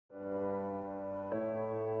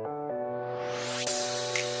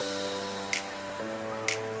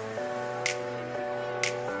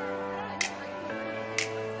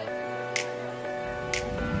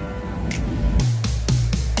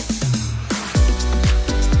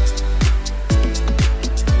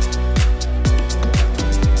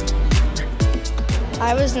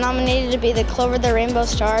I was nominated to be the Clover the Rainbow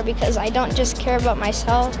star because I don't just care about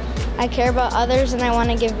myself, I care about others and I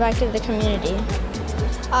want to give back to the community.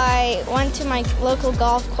 I went to my local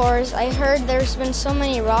golf course. I heard there's been so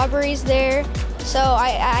many robberies there, so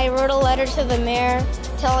I wrote a letter to the mayor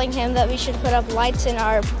telling him that we should put up lights in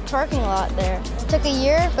our parking lot there. It took a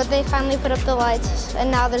year, but they finally put up the lights,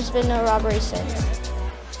 and now there's been no robbery since.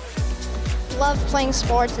 Love playing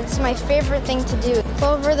sports. It's my favorite thing to do.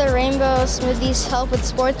 Clover the Rainbow smoothies help with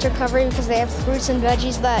sports recovery because they have fruits and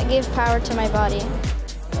veggies that give power to my body.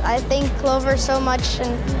 I thank Clover so much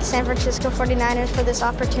and San Francisco 49ers for this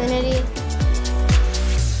opportunity.